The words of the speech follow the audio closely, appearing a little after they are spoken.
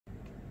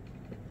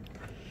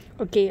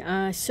Okay,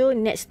 so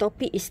next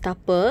topic is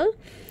tuple.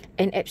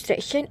 An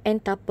abstraction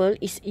n tuple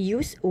is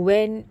used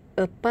when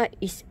a part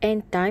is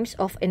n times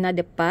of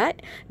another part.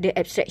 The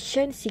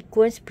abstraction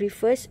sequence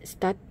prefers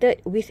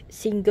started with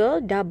single,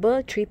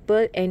 double,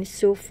 triple and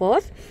so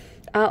forth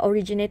are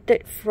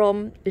originated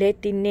from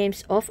Latin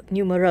names of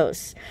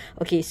numerals.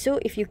 Okay,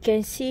 so if you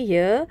can see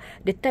here,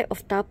 the type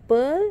of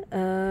tuple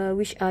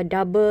which are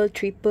double,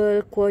 triple,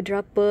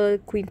 quadruple,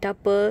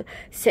 quintuple,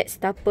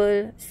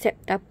 sextuple,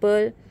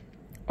 septuple,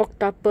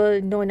 octuple,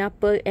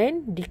 nonuple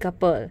and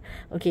decuple.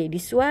 Okay,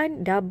 this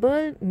one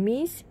double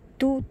means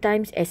 2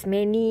 times as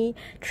many,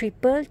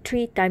 triple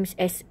 3 times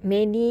as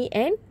many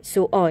and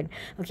so on.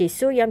 Okay,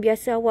 so yang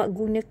biasa awak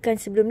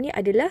gunakan sebelum ni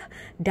adalah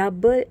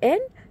double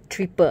and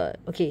triple.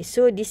 Okay,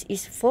 so this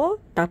is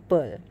for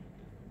tuple.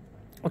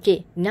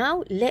 Okay,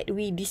 now let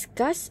we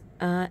discuss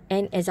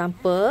an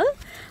example.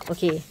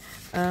 Okay,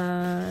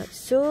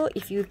 so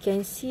if you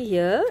can see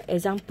here,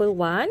 example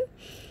 1.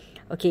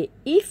 Okay,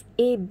 if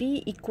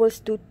AB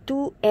equals to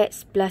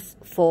 2x plus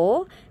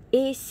 4,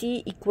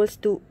 AC equals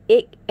to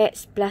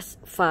 8x plus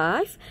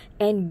 5,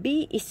 and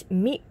B is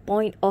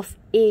midpoint of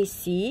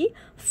AC,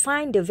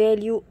 find the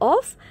value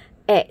of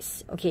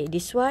x. Okay,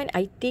 this one,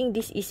 I think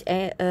this is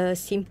a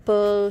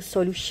simple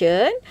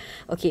solution.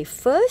 Okay,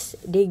 first,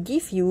 they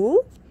give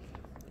you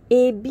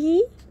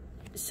AB,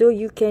 so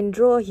you can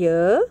draw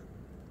here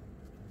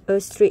a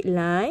straight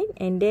line,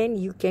 and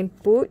then you can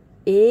put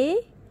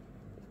A,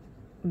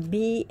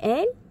 B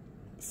and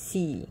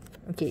C.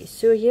 Okay,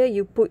 so here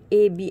you put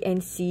A, B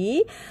and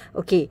C.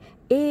 Okay,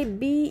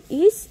 AB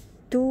is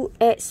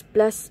 2x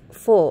plus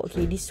 4.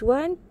 Okay, this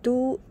one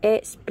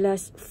 2x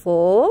plus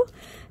 4.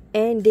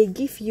 And they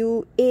give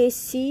you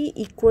AC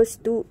equals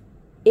to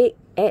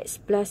 8x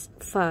plus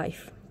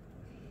 5.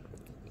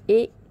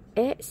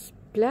 8x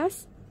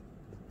plus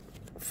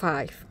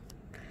 5.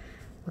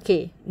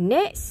 Okay,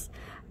 next,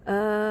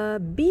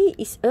 B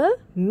is a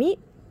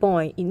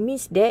midpoint. It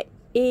means that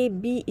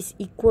AB is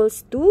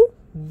equals to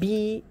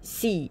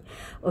BC.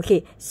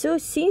 Okay, so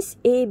since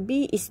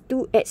AB is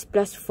 2x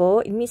plus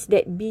 4, it means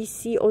that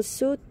BC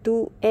also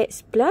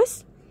 2x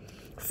plus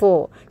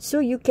 4. So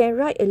you can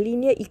write a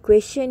linear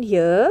equation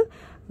here,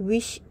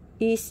 which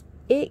is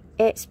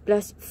 8x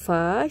plus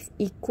 5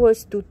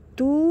 equals to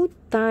 2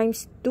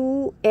 times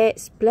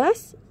 2x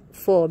plus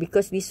 4,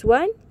 because this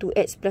one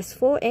 2x plus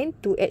 4 and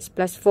 2x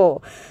plus 4.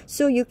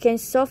 So you can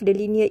solve the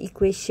linear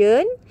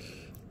equation.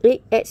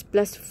 8x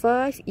plus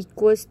 5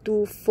 equals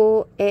to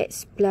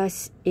 4x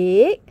plus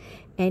 8,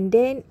 and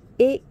then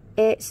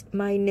 8x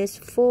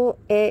minus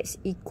 4x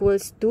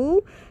equals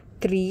to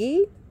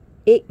 3,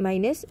 8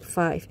 minus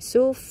 5.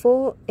 So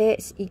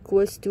 4x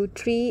equals to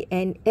 3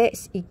 and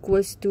x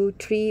equals to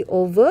 3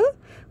 over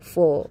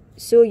 4.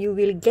 So you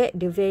will get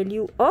the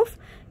value of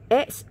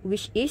x,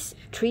 which is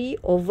 3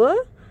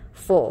 over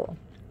 4.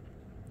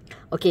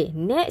 Okay,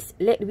 next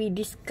let we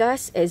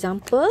discuss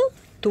example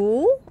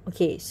 2.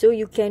 Okay, so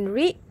you can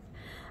read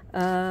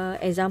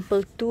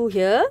example 2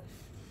 here.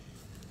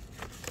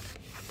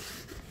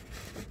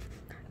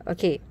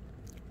 Okay,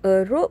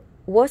 a rope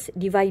was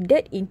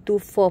divided into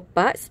 4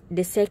 parts.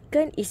 The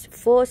second is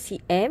 4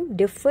 cm.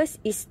 The first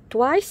is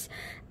twice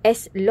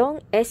as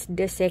long as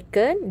the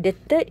second. The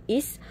third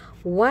is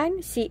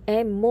 1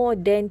 cm more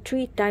than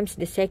 3 times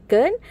the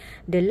second.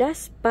 The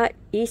last part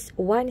is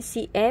 1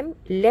 cm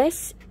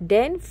less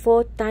than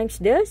 4 times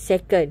the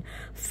second.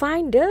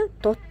 Find the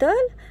total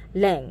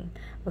length.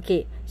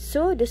 Okay,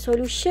 so the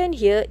solution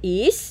here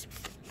is,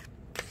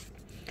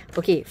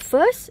 okay,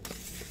 first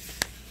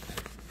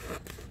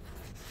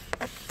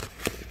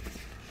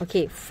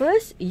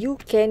you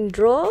can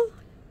draw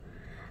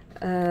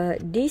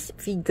this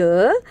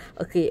figure.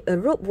 Okay, a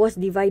rope was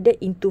divided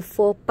into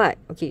 4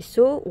 parts. Okay,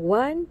 so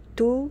 1,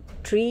 2,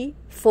 3,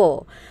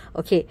 4.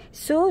 Okay,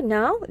 so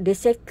now the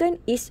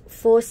second is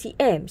 4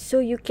 cm. So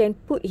you can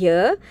put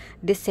here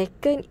the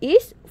second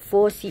is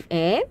 4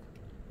 cm,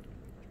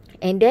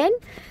 and then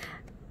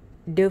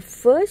the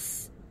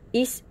first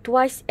is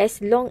twice as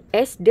long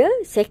as the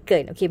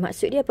second. Okay,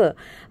 maksud dia apa?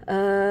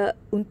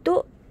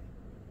 Untuk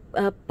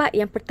part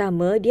yang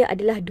pertama, dia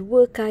adalah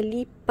 2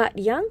 kali part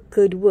yang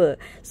kedua.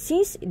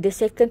 Since the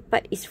second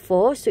part is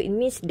 4, so it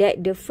means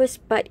that the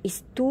first part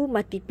is 2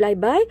 multiplied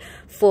by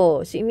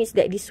 4. So it means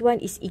that this one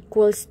is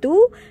equals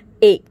to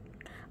 8.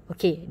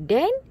 Okay,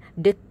 then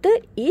the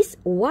third is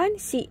 1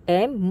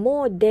 cm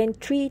more than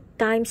 3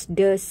 times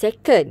the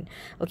second.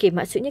 Okay,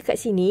 maksudnya kat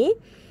sini,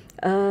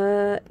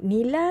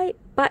 nilai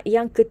part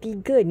yang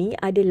ketiga ni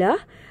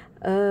adalah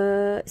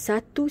 1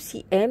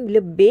 cm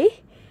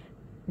lebih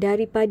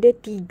daripada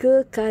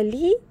 3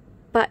 kali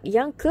part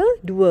yang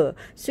kedua.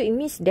 So it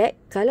means that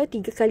kalau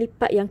 3 kali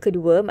part yang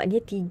kedua,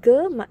 maknanya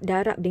 3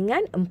 darab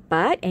dengan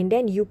 4, and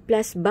then you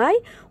plus by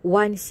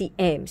 1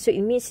 cm. So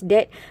it means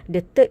that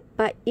the third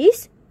part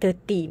is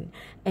 13.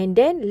 And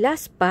then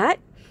last part,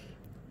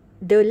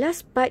 the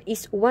last part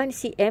is 1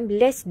 cm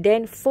less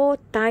than 4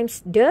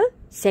 times the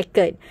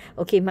second.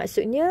 Okay,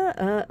 maksudnya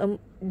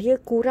dia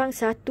kurang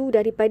 1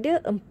 daripada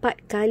 4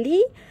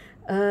 kali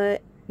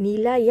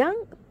nilai yang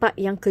part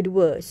yang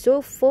kedua.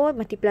 So 4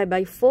 multiplied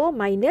by 4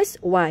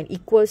 minus 1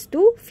 equals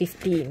to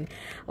 15.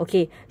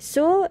 Okay,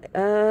 so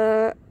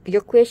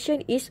your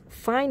question is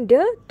find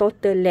the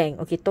total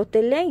length. Okay,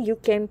 total length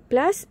you can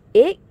plus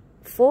 8,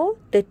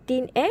 4,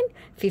 13 and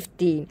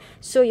 15.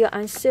 So your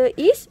answer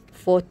is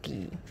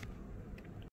 40.